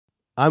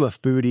I'm a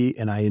foodie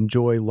and I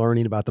enjoy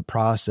learning about the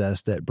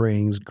process that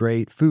brings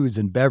great foods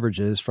and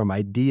beverages from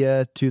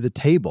idea to the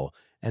table.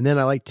 And then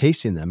I like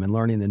tasting them and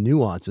learning the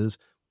nuances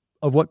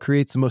of what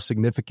creates the most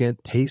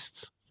significant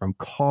tastes, from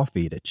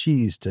coffee to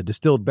cheese to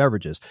distilled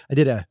beverages. I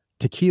did a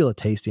tequila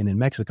tasting in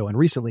Mexico and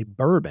recently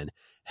bourbon.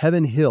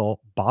 Heaven Hill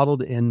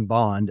bottled in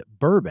bond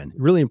bourbon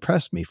really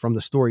impressed me from the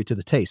story to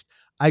the taste.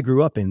 I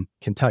grew up in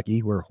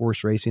Kentucky where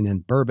horse racing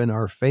and bourbon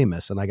are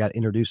famous, and I got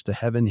introduced to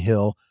Heaven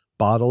Hill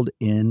bottled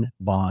in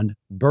bond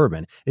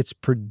bourbon. It's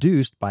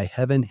produced by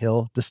Heaven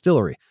Hill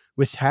Distillery,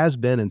 which has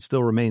been and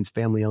still remains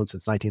family owned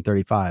since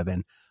 1935.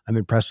 And I'm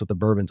impressed with the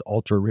bourbon's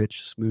ultra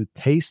rich, smooth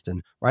taste.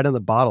 And right on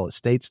the bottle, it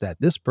states that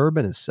this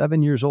bourbon is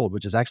 7 years old,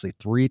 which is actually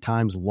 3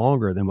 times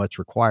longer than what's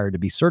required to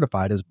be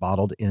certified as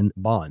bottled in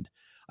bond.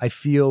 I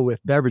feel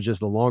with beverages,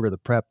 the longer the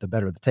prep, the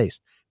better the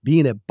taste.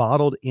 Being a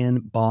bottled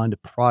in bond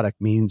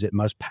product means it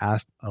must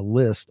pass a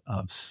list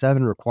of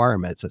 7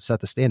 requirements that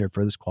set the standard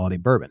for this quality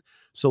bourbon.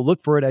 So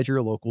look for it at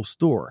your local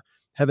store.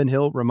 Heaven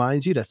Hill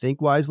reminds you to think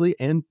wisely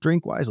and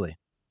drink wisely.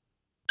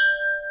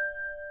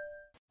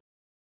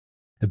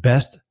 The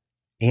best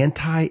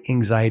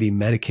anti-anxiety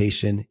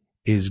medication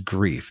is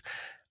grief.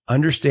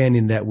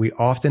 Understanding that we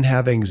often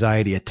have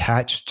anxiety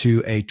attached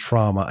to a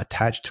trauma,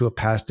 attached to a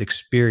past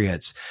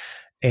experience.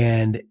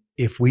 And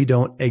if we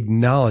don't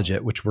acknowledge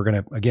it, which we're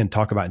going to, again,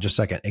 talk about in just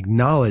a second,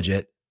 acknowledge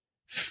it,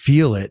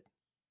 feel it,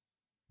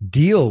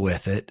 deal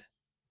with it,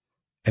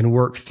 and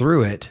work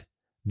through it,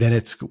 then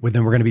we're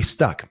going to be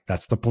stuck.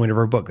 That's the point of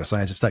our book, The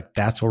Science of Stuck.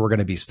 That's where we're going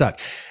to be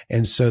stuck.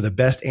 And so the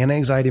best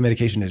anti-anxiety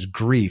medication is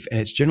grief. And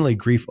it's generally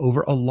grief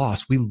over a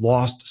loss. We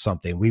lost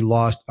something. We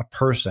lost a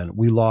person.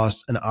 We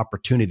lost an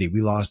opportunity.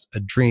 We lost a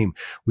dream.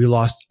 We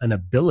lost an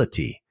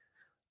ability.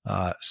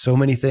 So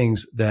many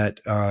things that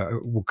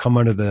will come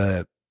under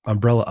the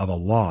umbrella of a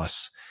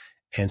loss.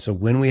 And so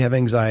when we have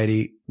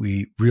anxiety,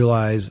 we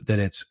realize that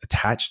it's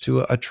attached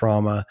to a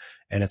trauma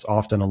and it's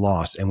often a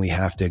loss, and we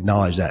have to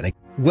acknowledge that.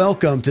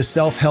 Welcome to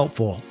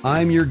Self-Helpful.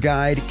 I'm your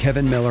guide,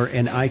 Kevin Miller,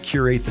 and I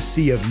curate the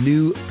sea of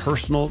new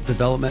personal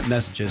development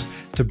messages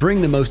to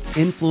bring the most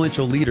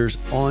influential leaders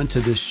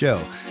onto this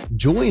show.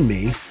 Join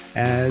me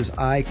as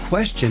I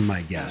question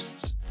my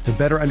guests to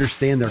better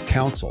understand their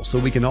counsel so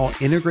we can all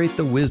integrate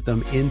the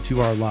wisdom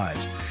into our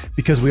lives,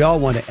 because we all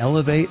want to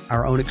elevate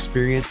our own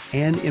experience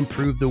and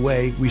improve the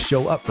way we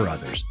show up for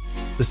others.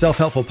 The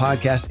Self-Helpful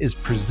Podcast is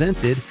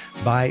presented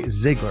by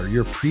Ziglar,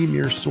 your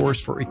premier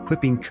source for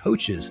equipping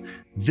coaches.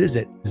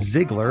 Visit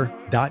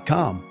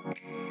Ziglar.com.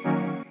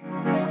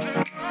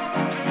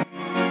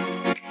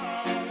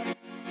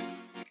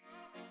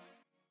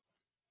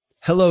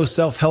 Hello,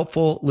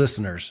 Self-Helpful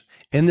listeners.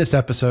 In this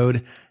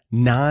episode,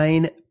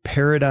 9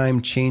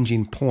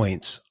 paradigm-changing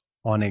points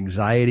on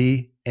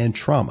anxiety and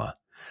trauma.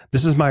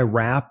 This is my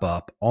wrap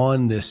up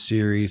on this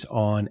series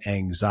on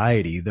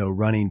anxiety, though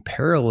running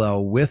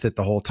parallel with it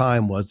the whole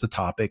time was the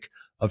topic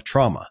of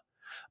trauma.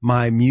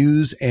 My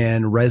muse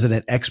and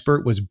resident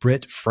expert was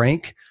Britt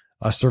Frank,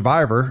 a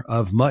survivor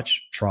of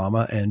much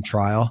trauma and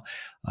trial.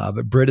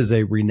 But Britt is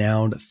a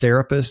renowned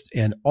therapist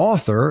and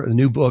author. The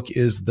new book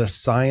is The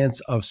Science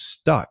of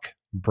Stuck: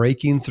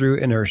 Breaking Through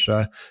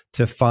Inertia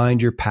to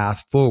Find Your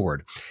Path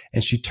Forward.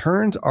 And she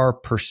turns our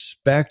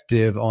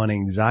perspective on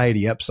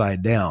anxiety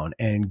upside down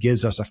and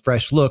gives us a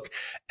fresh look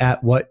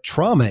at what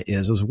trauma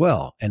is as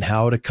well and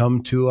how to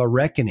come to a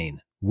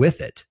reckoning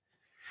with it.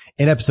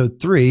 In episode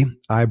 3,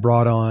 I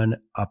brought on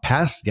a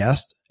past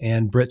guest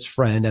and Britt's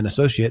friend and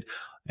associate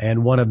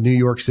and one of New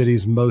York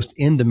City's most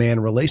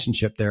in-demand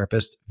relationship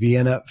therapists,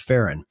 Vienna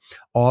Farron,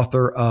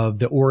 author of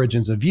The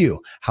Origins of You: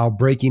 How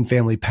Breaking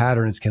Family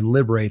Patterns Can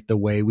Liberate the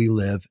Way We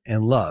Live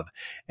and Love.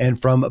 And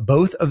from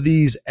both of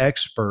these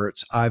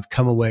experts, I've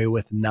come away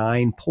with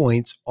 9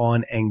 points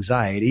on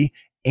anxiety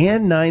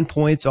and 9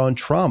 points on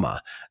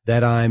trauma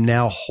that I'm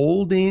now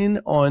holding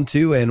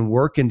onto and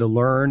working to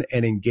learn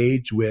and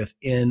engage with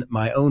in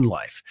my own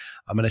life.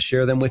 I'm going to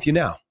share them with you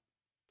now.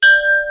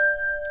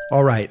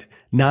 All right.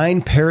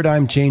 9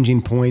 paradigm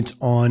changing points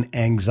on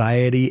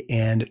anxiety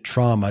and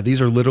trauma.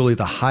 These are literally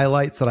the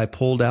highlights that I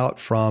pulled out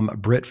from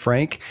Britt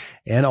Frank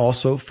and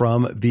also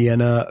from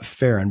Vienna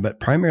Farron.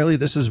 But primarily,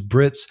 this is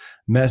Britt's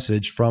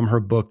message from her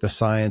book, The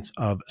Science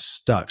of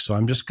Stuck. So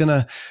I'm just going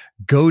to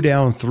go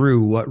down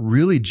through what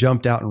really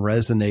jumped out and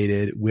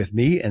resonated with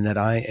me and that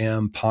I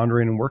am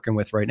pondering and working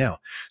with right now.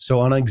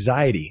 So on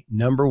anxiety,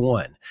 number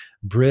 1,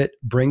 Britt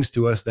brings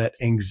to us that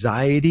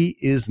anxiety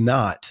is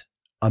not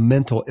a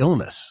mental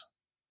illness.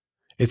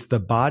 It's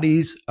the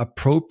body's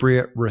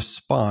appropriate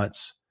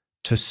response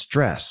to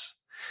stress.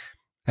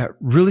 That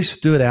really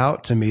stood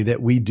out to me,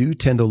 that we do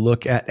tend to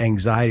look at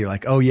anxiety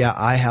like, oh yeah,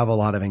 I have a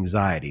lot of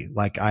anxiety.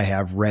 Like I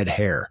have red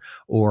hair,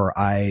 or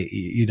I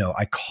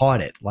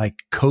caught it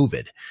like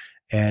COVID.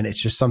 And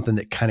it's just something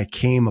that kind of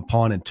came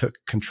upon and took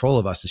control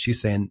of us. And she's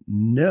saying,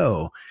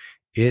 no,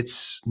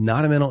 it's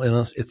not a mental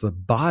illness. It's the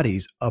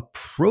body's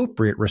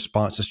appropriate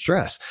response to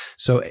stress.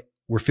 So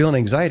we're feeling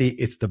anxiety.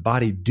 It's the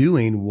body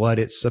doing what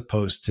it's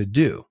supposed to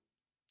do.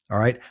 All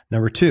right.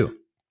 Number 2,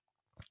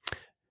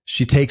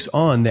 She takes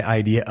on the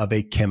idea of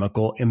a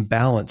chemical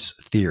imbalance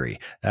theory.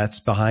 That's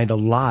behind a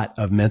lot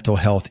of mental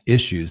health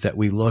issues that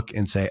we look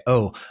and say,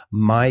 oh,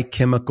 my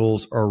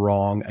chemicals are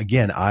wrong.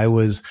 Again, I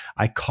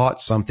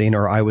caught something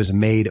or I was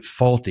made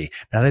faulty.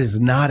 Now that is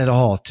not at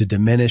all to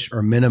diminish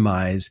or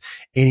minimize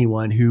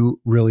anyone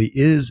who really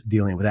is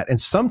dealing with that.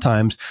 And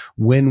sometimes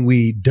when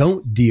we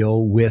don't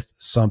deal with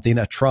something,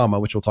 a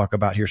trauma, which we'll talk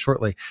about here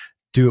shortly,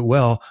 do it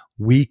well,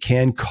 we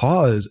can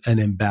cause an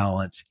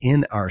imbalance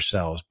in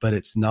ourselves, but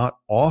it's not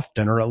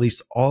often, or at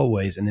least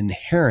always, an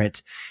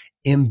inherent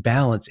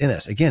imbalance in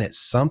us. Again, it's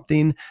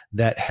something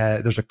that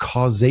there's a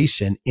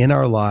causation in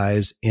our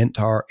lives, in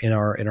our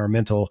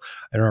mental,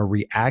 in our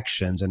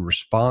reactions and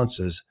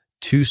responses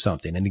to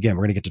something. And again,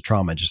 we're going to get to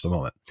trauma in just a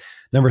moment.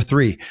 Number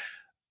 3,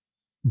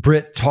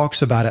 Britt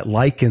talks about it,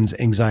 likens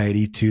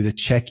anxiety to the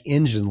check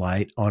engine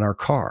light on our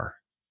car.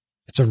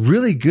 It's a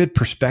really good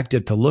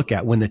perspective to look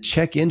at. When the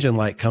check engine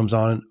light comes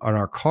on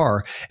our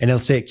car, and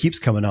let's say it keeps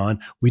coming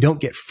on, we don't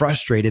get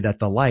frustrated at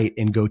the light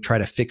and go try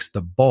to fix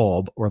the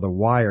bulb or the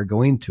wire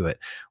going to it.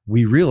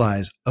 We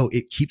realize, oh,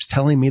 it keeps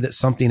telling me that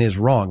something is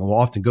wrong. And we'll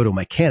often go to a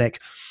mechanic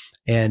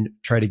and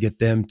try to get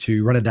them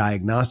to run a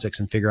diagnostics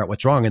and figure out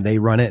what's wrong. And they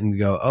run it and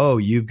go, oh,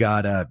 you've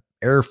got a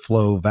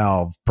airflow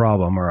valve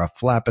problem or a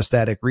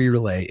flapostatic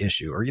relay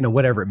issue, or,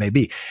 whatever it may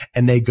be.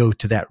 And they go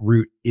to that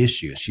root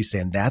issue. She's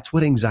saying that's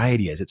what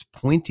anxiety is. It's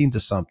pointing to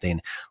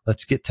something.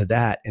 Let's get to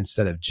that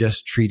instead of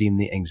just treating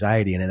the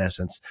anxiety and, in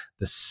essence,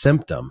 the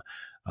symptom.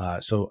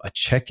 So a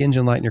check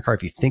engine light in your car,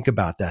 if you think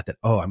about that,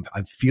 oh,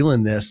 I'm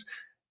feeling this,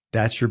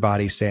 that's your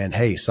body saying,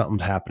 hey,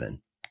 something's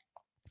happening.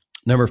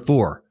 Number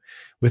 4,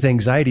 with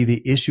anxiety,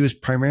 the issue is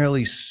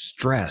primarily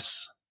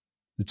stress.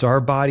 It's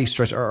our body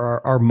stress,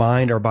 our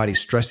mind, our body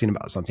stressing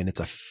about something. It's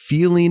a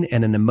feeling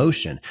and an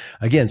emotion.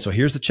 Again, so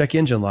here's the check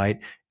engine light.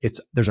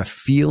 There's a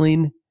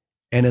feeling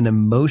and an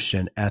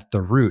emotion at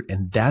the root.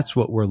 And that's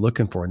what we're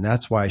looking for. And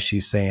that's why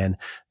she's saying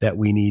that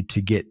we need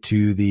to get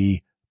to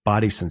the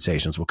body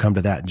sensations. We'll come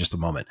to that in just a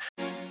moment.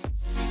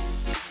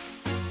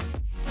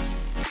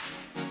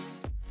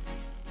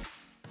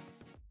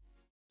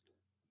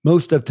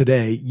 Most of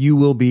today, you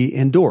will be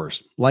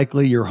indoors,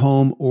 likely your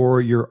home or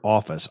your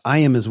office. I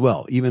am as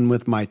well. Even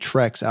with my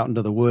treks out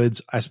into the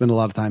woods, I spend a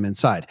lot of time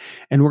inside.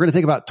 And we're going to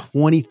take about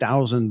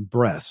 20,000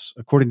 breaths.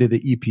 According to the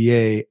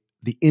EPA,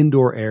 the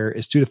indoor air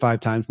is 2 to 5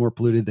 times more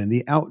polluted than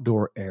the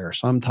outdoor air,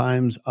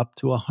 sometimes up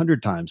to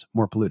 100 times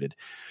more polluted.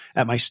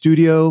 At my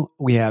studio,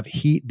 we have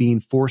heat being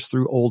forced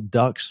through old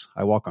ducts.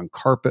 I walk on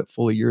carpet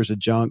full of years of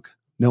junk.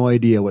 No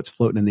idea what's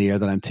floating in the air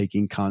that I'm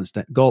taking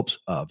constant gulps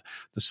of.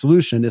 The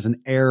solution is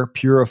an air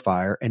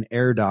purifier, and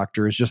Air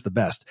Doctor is just the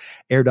best.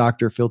 Air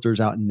Doctor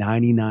filters out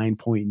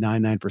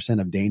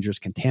 99.99% of dangerous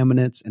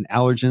contaminants and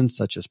allergens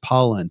such as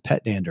pollen,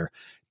 pet dander,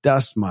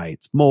 dust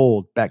mites,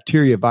 mold,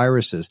 bacteria,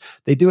 viruses.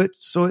 They do it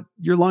so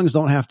your lungs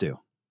don't have to.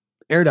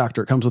 Air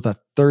Doctor comes with a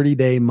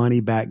 30-day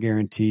money-back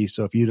guarantee,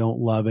 so if you don't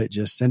love it,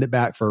 just send it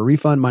back for a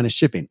refund minus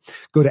shipping.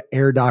 Go to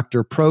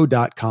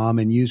airdoctorpro.com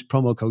and use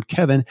promo code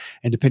Kevin,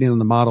 and depending on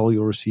the model,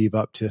 you'll receive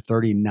up to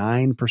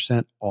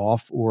 39%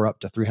 off or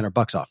up to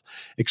 $300 off.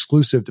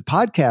 Exclusive to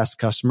podcast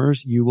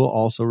customers, you will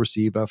also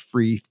receive a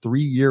free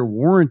 3-year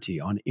warranty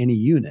on any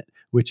unit,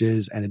 which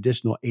is an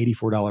additional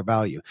 $84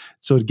 value.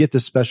 So to get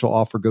this special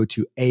offer, go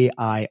to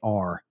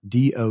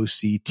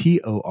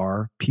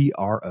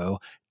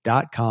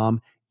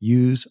airdoctorpro.com.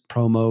 Use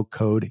promo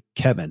code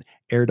Kevin,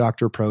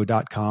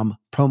 airdoctorpro.com,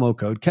 promo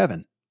code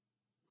Kevin.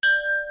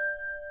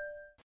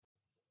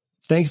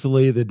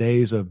 Thankfully, the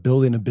days of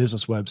building a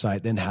business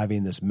website, then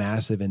having this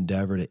massive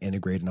endeavor to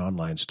integrate an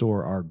online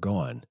store are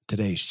gone.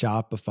 Today,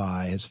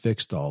 Shopify has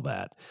fixed all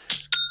that.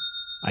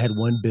 I had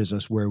one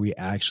business where we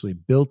actually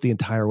built the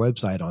entire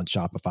website on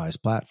Shopify's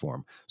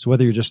platform. So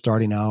whether you're just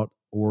starting out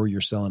or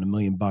you're selling $1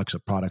 million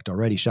of product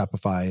already,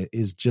 Shopify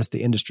is just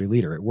the industry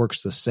leader. It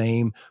works the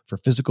same for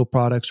physical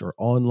products or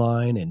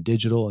online and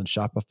digital, and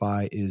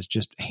Shopify is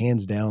just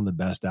hands down the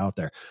best out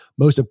there.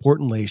 Most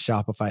importantly,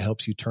 Shopify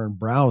helps you turn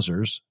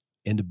browsers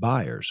into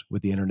buyers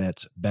with the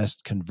internet's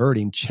best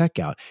converting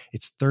checkout.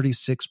 It's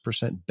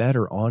 36%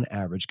 better on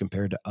average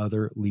compared to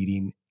other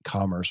leading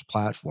commerce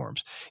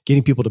platforms.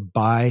 Getting people to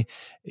buy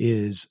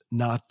is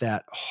not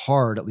that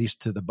hard, at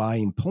least to the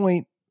buying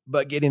point,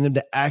 but getting them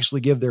to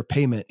actually give their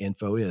payment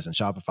info is, and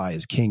Shopify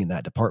is king in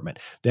that department.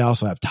 They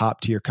also have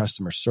top tier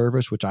customer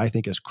service, which I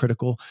think is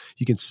critical.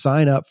 You can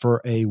sign up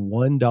for a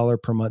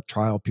 $1 per month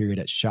trial period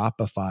at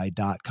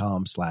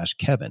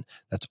shopify.com/Kevin.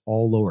 That's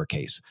all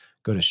lowercase.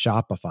 Go to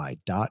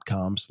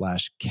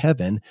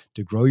shopify.com/Kevin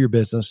to grow your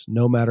business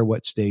no matter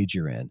what stage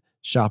you're in.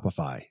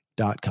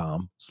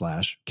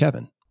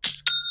 Shopify.com/Kevin.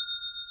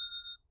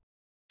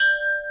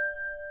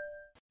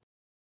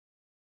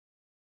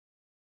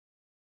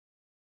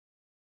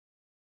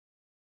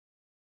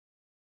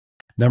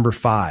 Number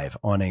 5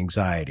 on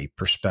anxiety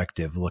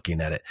perspective, looking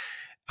at it.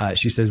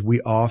 She says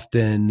we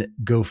often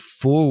go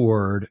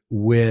forward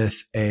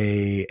with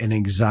an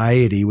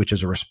anxiety, which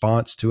is a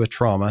response to a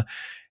trauma,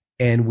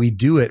 and we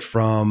do it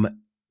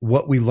from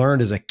what we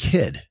learned as a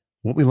kid.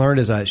 what we learned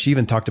is she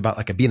even talked about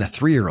like being a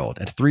 3-year-old.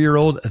 And a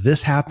 3-year-old,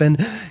 this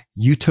happened.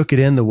 You took it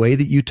in the way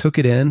that you took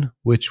it in,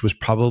 which was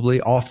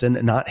probably often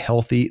not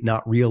healthy,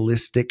 not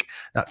realistic,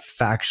 not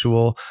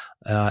factual.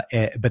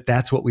 But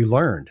that's what we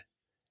learned.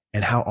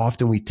 And how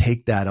often we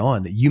take that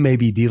on, that you may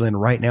be dealing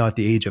right now at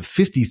the age of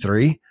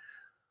 53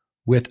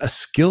 with a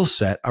skill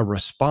set, a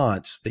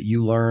response that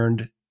you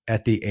learned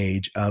at the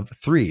age of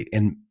 3,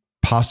 and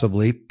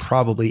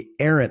probably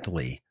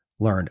errantly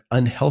learned,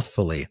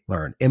 unhealthfully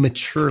learned,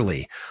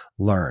 immaturely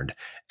learned.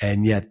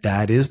 And yet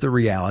that is the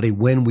reality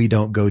when we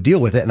don't go deal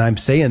with it. And I'm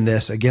saying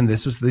this again,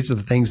 these are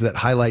the things that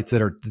highlights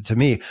that are to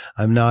me.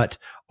 I'm not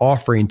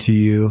offering to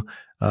you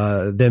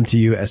them to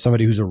you as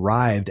somebody who's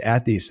arrived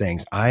at these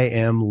things. I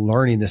am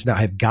learning this now.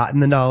 I've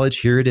gotten the knowledge.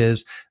 Here it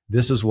is.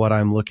 This is what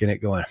I'm looking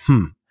at going,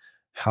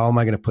 how am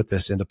I going to put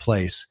this into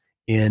place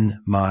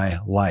in my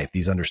life?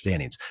 These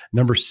understandings.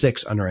 Number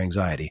 6 under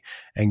anxiety.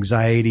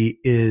 Anxiety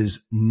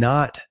is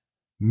not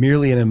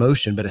merely an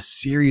emotion, but a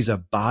series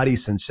of body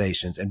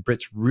sensations. And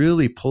Britt's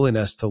really pulling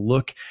us to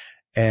look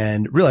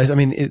and realize,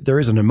 there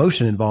is an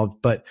emotion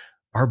involved, but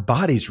our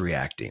body's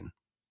reacting.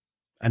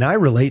 And I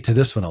relate to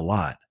this one a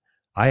lot.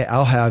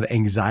 I'll have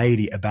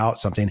anxiety about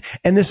something.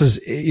 And this is,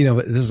 this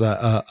is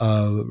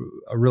a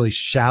really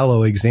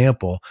shallow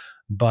example,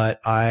 but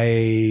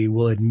I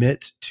will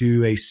admit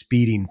to a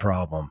speeding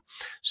problem.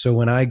 So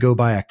when I go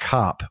by a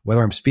cop,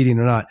 whether I'm speeding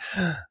or not,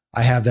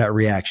 I have that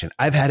reaction.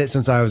 I've had it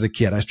since I was a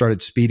kid. I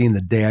started speeding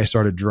the day I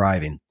started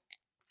driving.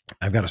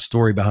 I've got a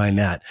story behind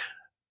that.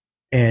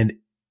 And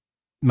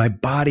my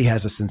body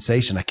has a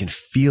sensation. I can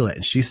feel it.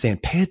 And she's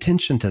saying, pay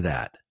attention to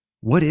that.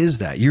 What is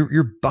that?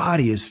 Your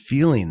body is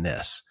feeling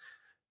this.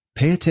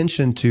 Pay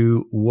attention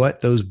to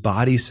what those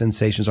body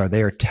sensations are.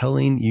 They are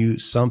telling you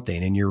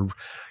something, and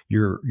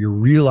you're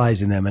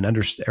realizing them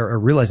or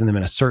realizing them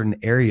in a certain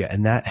area,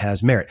 and that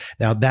has merit.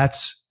 Now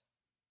that's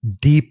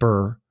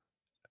deeper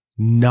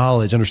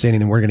knowledge, understanding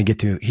than we're going to get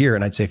to here.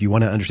 And I'd say if you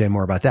want to understand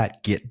more about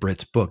that, get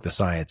Britt's book, The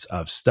Science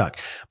of Stuck.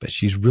 But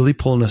she's really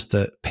pulling us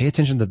to pay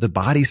attention to the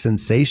body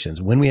sensations.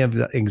 When we have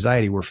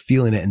anxiety, we're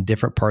feeling it in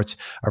different parts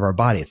of our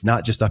body. It's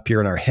not just up here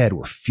in our head.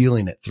 We're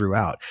feeling it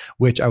throughout,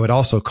 which I would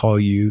also call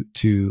you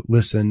to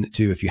listen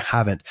to, if you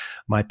haven't,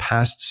 my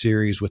past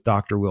series with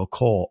Dr. Will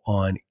Cole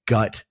on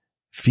gut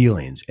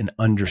feelings and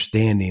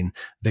understanding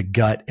the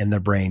gut and the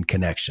brain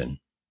connection.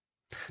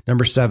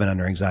 Number 7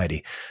 under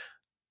anxiety,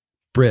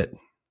 Britt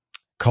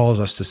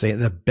calls us to say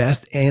the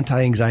best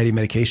anti-anxiety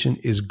medication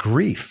is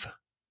grief.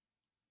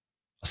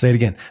 I'll say it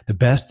again. The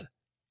best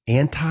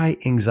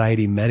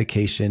anti-anxiety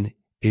medication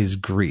is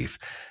grief.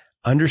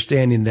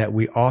 Understanding that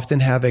we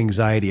often have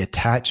anxiety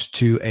attached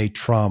to a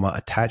trauma,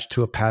 attached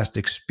to a past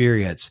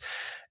experience.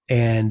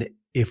 And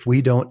if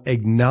we don't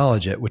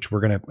acknowledge it, which we're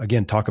going to,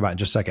 again, talk about in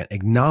just a second,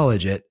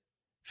 acknowledge it,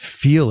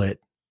 feel it,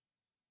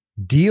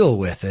 deal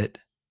with it,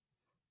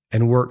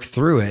 and work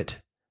through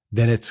it,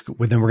 then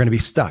we're going to be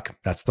stuck.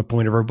 That's the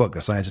point of our book,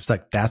 The Science of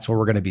Stuck. That's where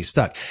we're going to be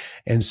stuck.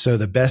 And so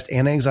the best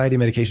anti-anxiety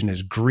medication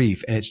is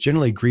grief. And it's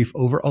generally grief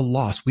over a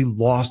loss. We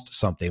lost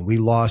something. We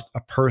lost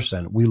a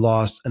person. We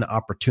lost an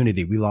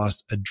opportunity. We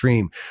lost a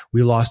dream.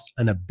 We lost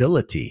an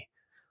ability.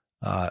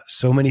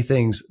 So many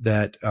things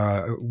that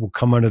will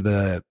come under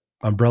the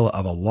umbrella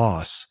of a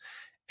loss.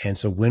 And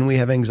so when we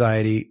have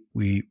anxiety,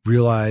 we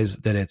realize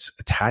that it's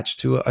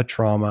attached to a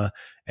trauma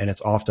and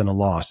it's often a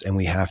loss. And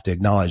we have to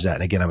acknowledge that.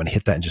 And again, I'm going to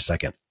hit that in just a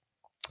second.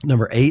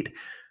 Number 8,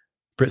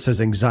 Britt says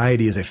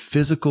anxiety is a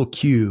physical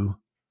cue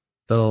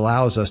that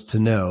allows us to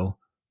know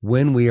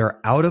when we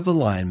are out of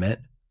alignment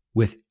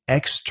with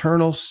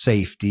external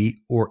safety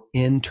or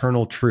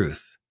internal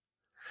truth.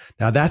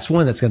 Now, that's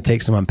one that's going to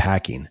take some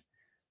unpacking.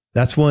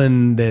 That's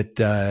one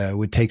that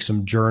would take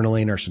some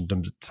journaling or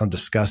some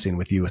discussing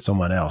with you with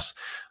someone else.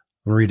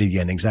 I'll read it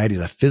again. Anxiety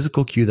is a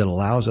physical cue that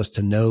allows us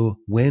to know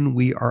when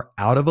we are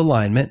out of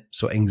alignment.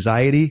 So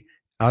anxiety,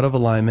 out of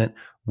alignment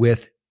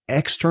with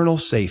external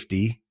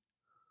safety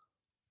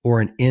or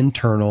an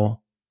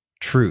internal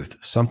truth.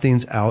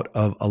 Something's out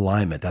of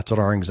alignment. That's what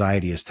our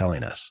anxiety is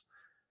telling us.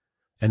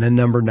 And then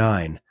number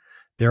 9,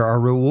 there are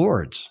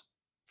rewards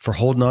for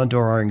holding on to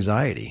our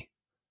anxiety.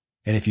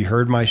 And if you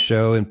heard my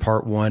show in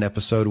part 1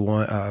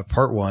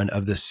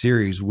 of this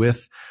series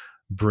with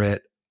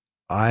Britt,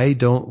 I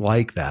don't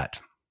like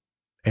that.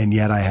 And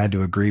yet I had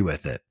to agree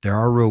with it. There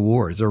are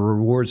rewards. There are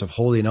rewards of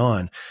holding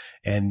on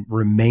and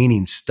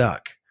remaining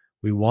stuck.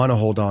 We want to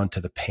hold on to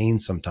the pain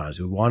sometimes.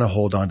 We want to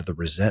hold on to the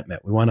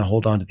resentment. We want to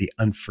hold on to the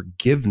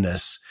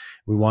unforgiveness.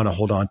 We want to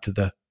hold on to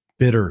the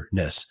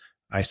bitterness.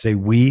 I say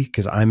we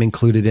because I'm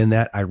included in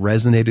that. I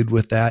resonated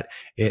with that.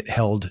 It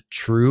held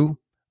true.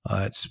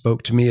 It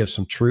spoke to me of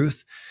some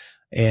truth.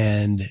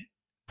 And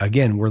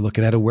again, we're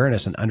looking at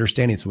awareness and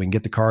understanding so we can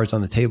get the cards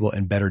on the table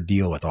and better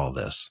deal with all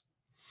this.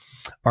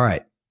 All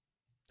right.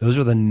 Those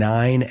are the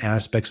 9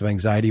 aspects of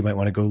anxiety. You might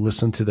want to go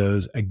listen to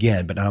those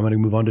again, but now I'm going to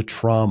move on to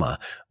trauma,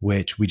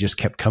 which we just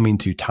kept coming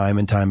to time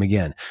and time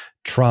again.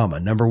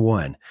 Trauma, number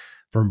 1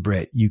 from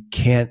Britt,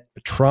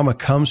 trauma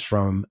comes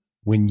from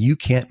when you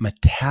can't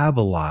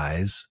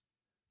metabolize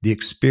the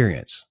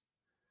experience.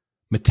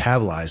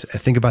 metabolize. I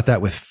think about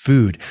that with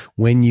food.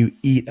 When you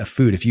eat a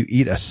food, if you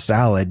eat a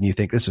salad and you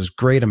think this is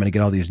great, I'm going to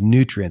get all these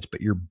nutrients,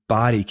 but your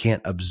body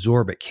can't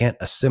absorb it, can't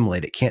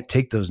assimilate it, can't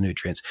take those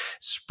nutrients,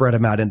 spread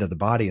them out into the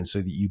body. And so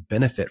that you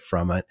benefit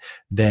from it,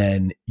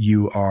 then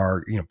you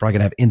are, probably going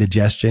to have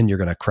indigestion. You're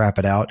going to crap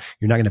it out.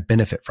 You're not going to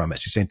benefit from it.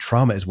 So you're saying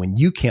trauma is when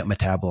you can't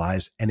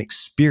metabolize and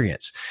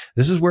experience.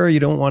 This is where we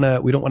don't want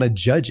to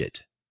judge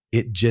it.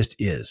 It just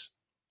is.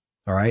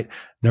 All right.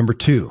 Number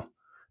 2,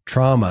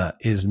 trauma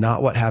is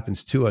not what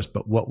happens to us,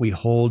 but what we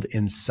hold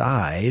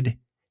inside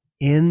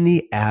in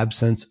the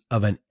absence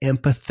of an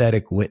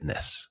empathetic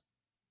witness.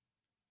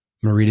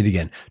 I'm going to read it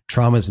again.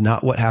 Trauma is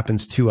not what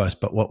happens to us,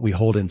 but what we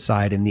hold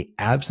inside in the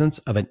absence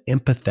of an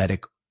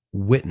empathetic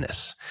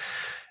witness.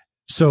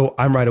 So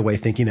I'm right away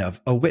thinking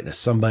of a witness,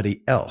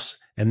 somebody else.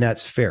 And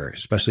that's fair,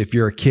 especially if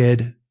you're a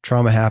kid,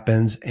 trauma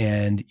happens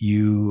and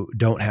you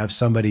don't have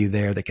somebody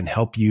there that can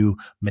help you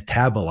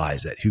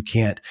metabolize it, who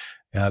can't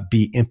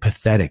be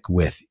empathetic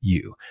with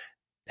you.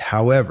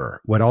 However,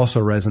 what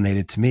also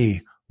resonated to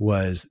me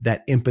was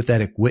that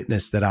empathetic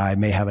witness that I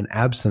may have an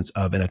absence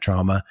of in a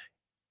trauma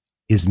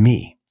is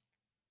me.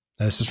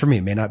 Now, this is for me,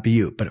 it may not be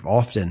you, but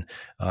often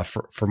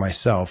for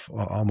myself,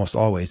 almost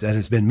always, that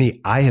has been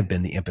me. I have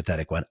been the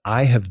empathetic one.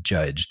 I have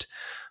judged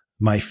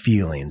my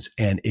feelings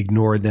and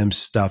ignored them,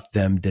 stuffed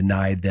them,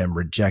 denied them,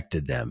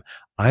 rejected them.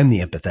 I'm the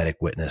empathetic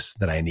witness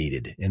that I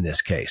needed in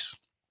this case.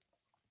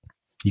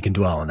 You can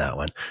dwell on that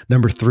one.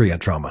 Number 3 on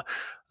trauma.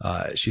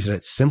 She said,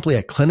 it's simply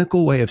a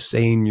clinical way of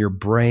saying your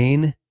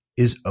brain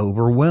is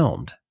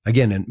overwhelmed.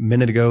 Again, a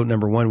minute ago,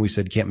 number 1, we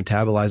said can't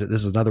metabolize it.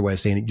 This is another way of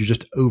saying it. You're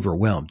just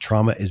overwhelmed.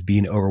 Trauma is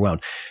being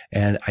overwhelmed.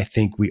 And I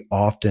think we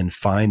often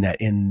find that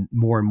in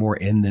more and more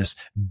in this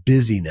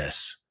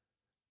busyness,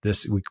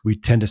 we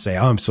tend to say,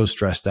 oh, I'm so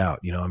stressed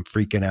out. I'm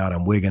freaking out.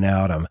 I'm wigging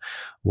out. I'm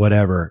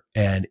whatever.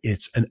 And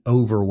it's a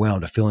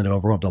feeling of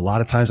overwhelmed. A lot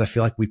of times I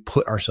feel like we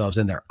put ourselves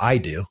in there. I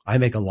do. I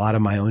make a lot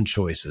of my own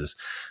choices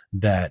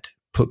that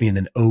put me in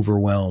an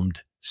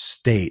overwhelmed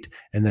state,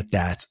 and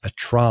that's a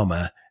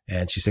trauma.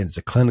 And she's saying it's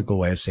a clinical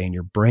way of saying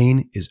your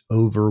brain is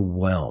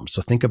overwhelmed.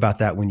 So think about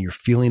that when you're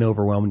feeling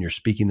overwhelmed, when you're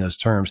speaking those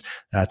terms.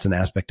 That's an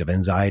aspect of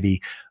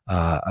anxiety,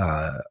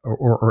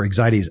 or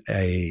anxiety is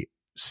a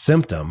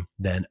symptom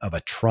then of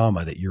a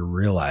trauma that you're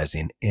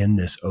realizing in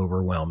this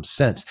overwhelmed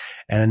sense.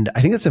 And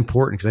I think that's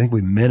important because I think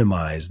we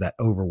minimize that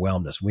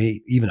overwhelmness.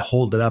 We even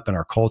hold it up in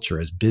our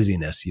culture as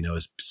busyness,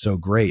 is so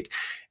great.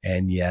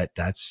 And yet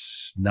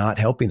that's not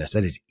helping us.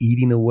 That is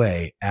eating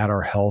away at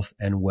our health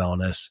and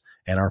wellness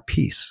and our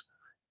peace.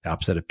 The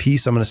opposite of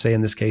peace, I'm going to say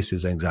in this case,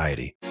 is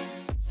anxiety.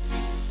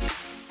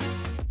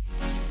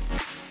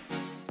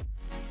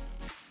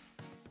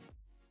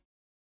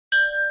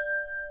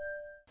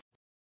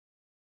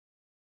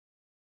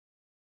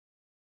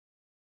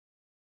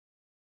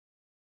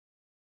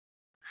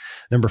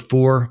 Number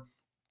 4,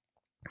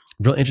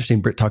 real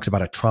interesting. Britt talks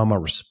about a trauma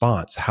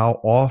response,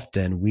 how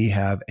often we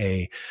have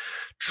a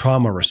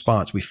trauma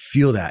response. We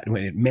feel that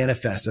when it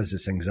manifests as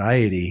this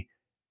anxiety,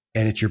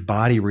 and it's your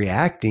body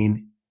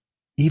reacting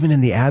even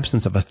in the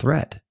absence of a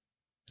threat.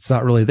 It's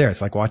not really there.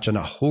 It's like watching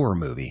a horror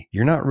movie.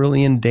 You're not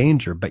really in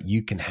danger, but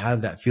you can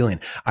have that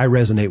feeling. I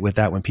resonate with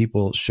that when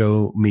people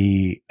show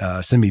me,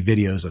 send me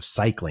videos of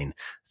cycling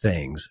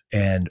things,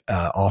 and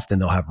often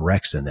they'll have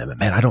wrecks in them. And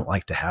man, I don't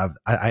like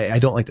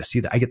to see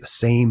that. I get the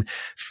same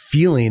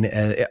feeling,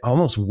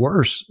 almost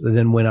worse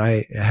than when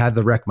I had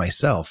the wreck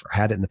myself, or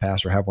had it in the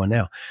past, or have one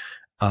now.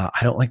 I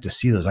don't like to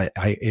see those.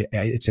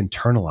 It's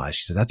internalized.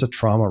 She said that's a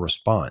trauma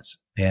response,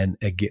 and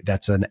again,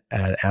 that's an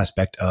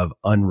aspect of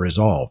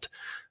unresolved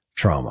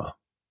trauma.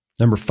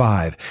 Number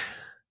 5,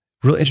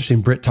 real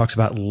interesting. Britt talks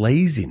about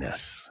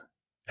laziness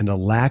and a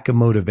lack of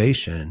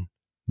motivation,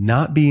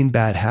 not being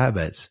bad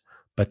habits,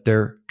 but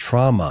they're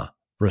trauma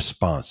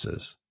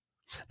responses.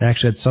 I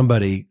actually had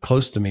somebody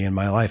close to me in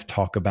my life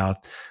talk about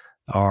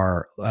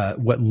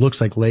what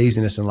looks like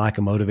laziness and lack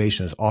of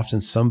motivation is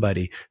often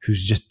somebody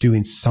who's just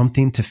doing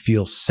something to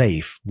feel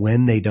safe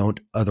when they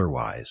don't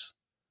otherwise,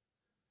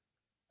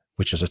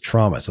 which is a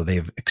trauma. So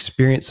they've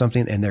experienced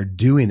something and they're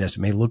doing this. It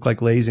may look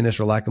like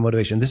laziness or lack of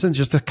motivation. This isn't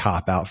just a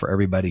cop out for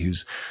everybody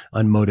who's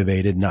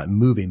unmotivated, not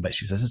moving, but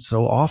she says it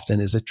so often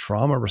is a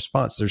trauma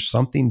response. There's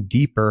something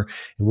deeper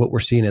in what we're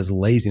seeing as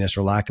laziness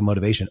or lack of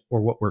motivation,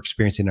 or what we're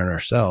experiencing in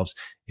ourselves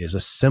is a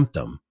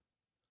symptom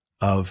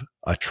of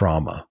a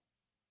trauma.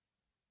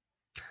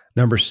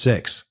 Number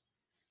 6,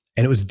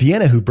 and it was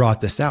Vienna who brought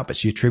this out, but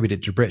she attributed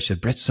it to Britt. She said,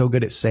 Britt's so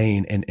good at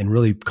saying and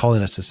really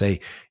calling us to say,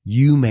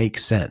 you make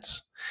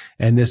sense.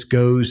 And this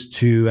goes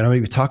to, and I'm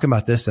going to be talking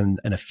about this in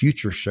a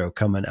future show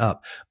coming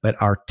up, but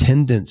our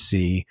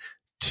tendency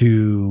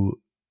to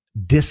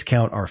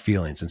discount our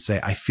feelings and say,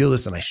 I feel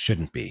this and I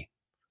shouldn't be.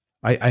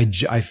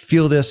 I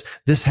feel this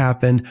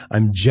happened.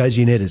 I'm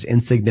judging it as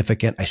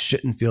insignificant. I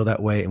shouldn't feel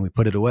that way. And we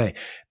put it away.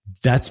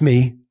 That's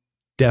me,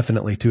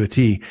 definitely to a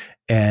T.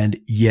 And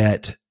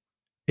yet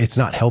it's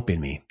not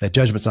helping me. That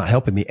judgment's not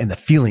helping me. And the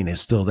feeling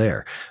is still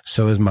there.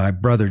 So as my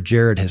brother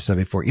Jared has said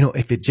before,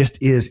 if it just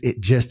is,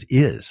 it just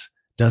is.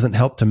 Doesn't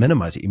help to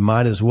minimize it. You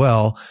might as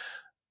well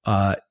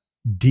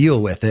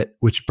deal with it,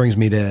 which brings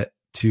me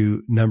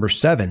to number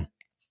 7.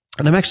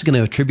 And I'm actually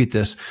going to attribute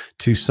this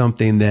to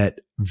something that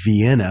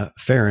Vienna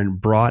Farron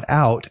brought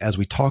out as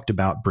we talked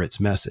about Britt's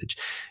message.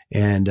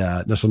 And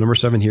so number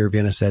 7 here,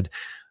 Vienna said,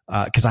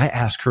 because I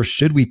asked her,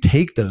 should we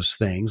take those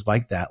things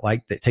like that,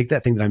 take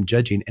that thing that I'm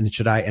judging, and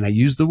I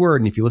use the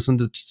word, and if you listen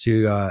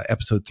to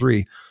episode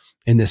 3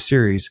 in this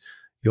series,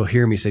 you'll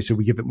hear me say, should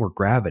we give it more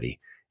gravity?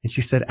 And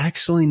she said,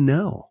 actually,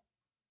 no,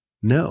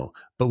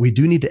 but we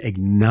do need to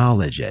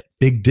acknowledge it.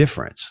 Big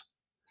difference.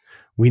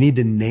 We need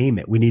to name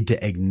it. We need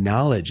to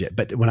acknowledge it.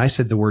 But when I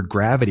said the word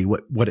gravity,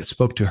 what it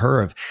spoke to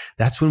her of,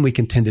 that's when we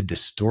can tend to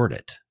distort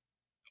it,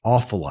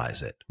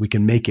 awfulize it. We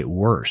can make it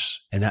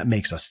worse, and that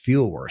makes us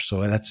feel worse.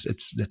 So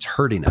it's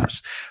hurting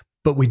us.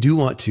 But we do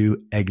want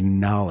to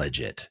acknowledge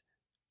it.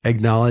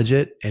 Acknowledge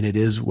it, and it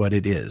is what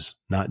it is.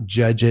 Not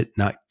judge it,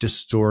 not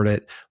distort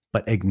it,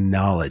 but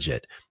acknowledge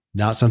it.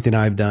 Not something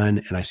I've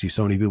done, and I see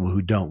so many people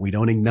who don't. We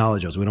don't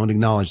acknowledge those. We don't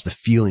acknowledge the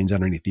feelings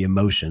underneath, the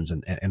emotions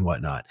and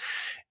whatnot.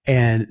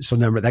 And so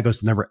that goes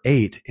to number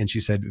 8. And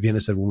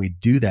Vienna said, when we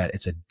do that,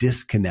 it's a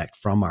disconnect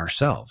from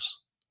ourselves.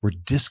 We're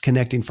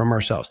disconnecting from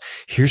ourselves.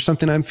 Here's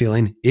something I'm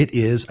feeling.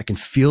 I can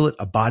feel it,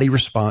 a body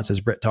response,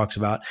 as Britt talks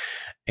about.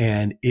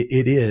 And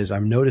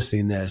I'm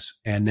noticing this.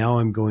 And now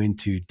I'm going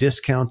to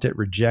discount it,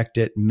 reject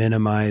it,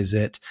 minimize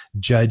it,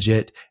 judge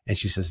it. And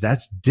she says,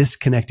 that's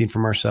disconnecting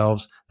from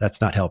ourselves. That's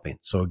not helping.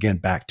 So again,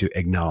 back to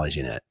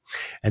acknowledging it.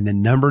 And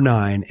then number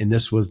 9, and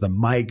this was the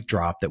mic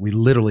drop that we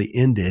literally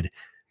ended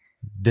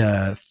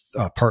the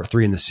part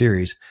 3 in the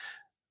series.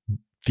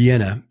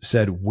 Vienna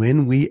said,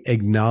 when we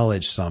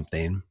acknowledge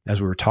something, as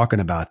we were talking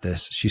about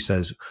this, she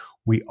says,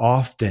 we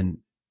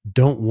often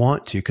don't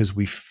want to because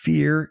we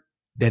fear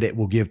that it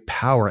will give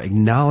power.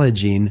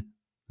 Acknowledging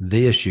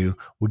the issue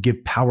will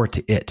give power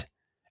to it.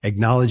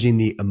 Acknowledging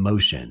the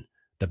emotion,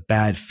 the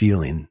bad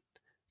feeling,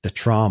 the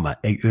trauma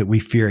that we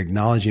fear,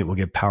 acknowledging it will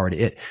give power to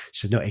it.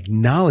 She says, no,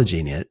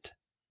 acknowledging it,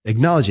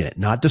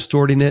 not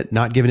distorting it,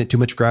 not giving it too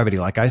much gravity,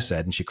 like I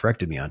said, and she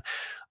corrected me on,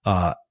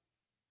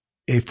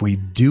 if we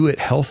do it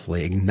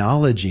healthfully,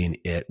 acknowledging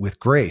it with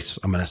grace,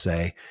 I'm going to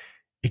say,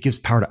 it gives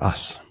power to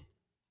us.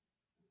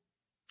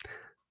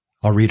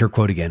 I'll read her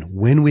quote again.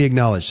 When we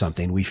acknowledge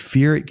something, we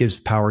fear it gives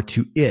power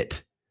to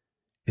it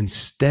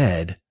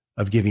instead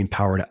of giving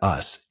power to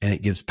us, and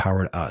it gives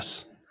power to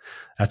us.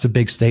 That's a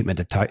big statement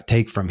to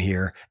take from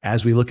here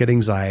as we look at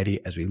anxiety,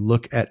 as we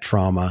look at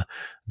trauma,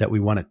 that we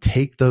want to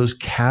take those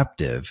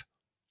captive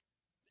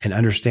and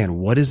understand,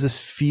 what is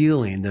this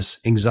feeling, this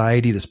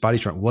anxiety, this body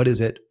trauma? What is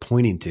it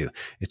pointing to?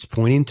 It's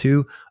pointing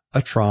to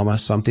a trauma,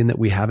 something that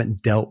we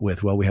haven't dealt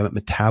with well, we haven't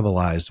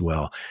metabolized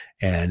well.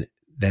 And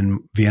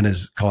then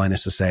Vienna's calling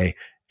us to say,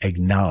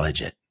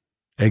 acknowledge it.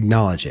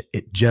 Acknowledge it.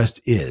 It just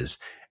is.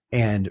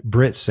 And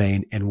Britt's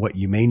saying, and what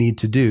you may need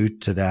to do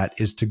to that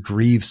is to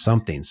grieve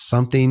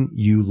something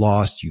you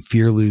lost, you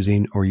fear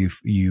losing, or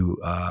you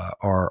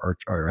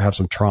have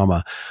some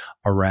trauma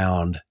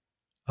around,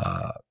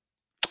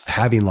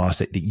 having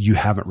lost it that you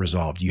haven't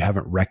resolved, you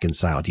haven't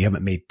reconciled, you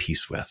haven't made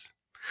peace with.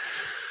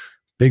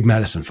 Big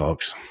medicine,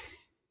 folks.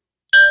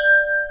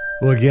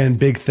 Well, again,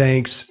 big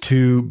thanks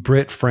to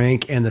Britt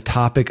Frank and the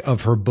topic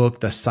of her book,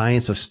 The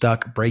Science of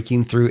Stuck,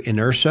 Breaking Through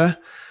Inertia,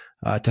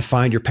 to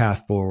find your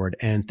path forward.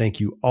 And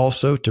thank you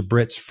also to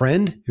Britt's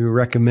friend who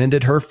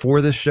recommended her for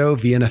this show,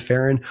 Vienna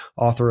Farron,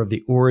 author of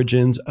The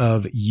Origins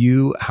of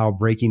You, How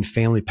Breaking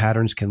Family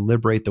Patterns Can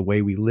Liberate the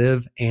Way We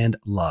Live and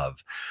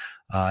Love.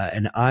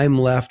 And I'm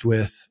left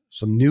with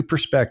some new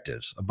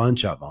perspectives, a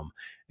bunch of them,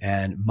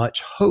 and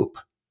much hope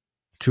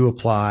to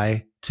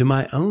apply to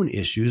my own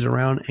issues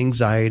around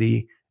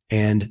anxiety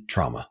and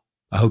trauma.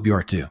 I hope you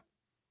are too.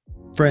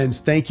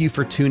 Friends, thank you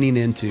for tuning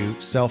into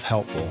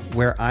Self-Helpful,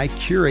 where I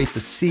curate the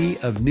sea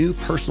of new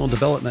personal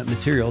development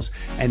materials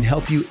and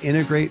help you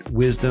integrate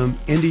wisdom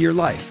into your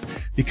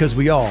life, because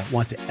we all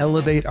want to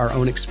elevate our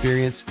own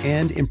experience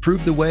and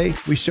improve the way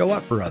we show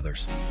up for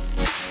others.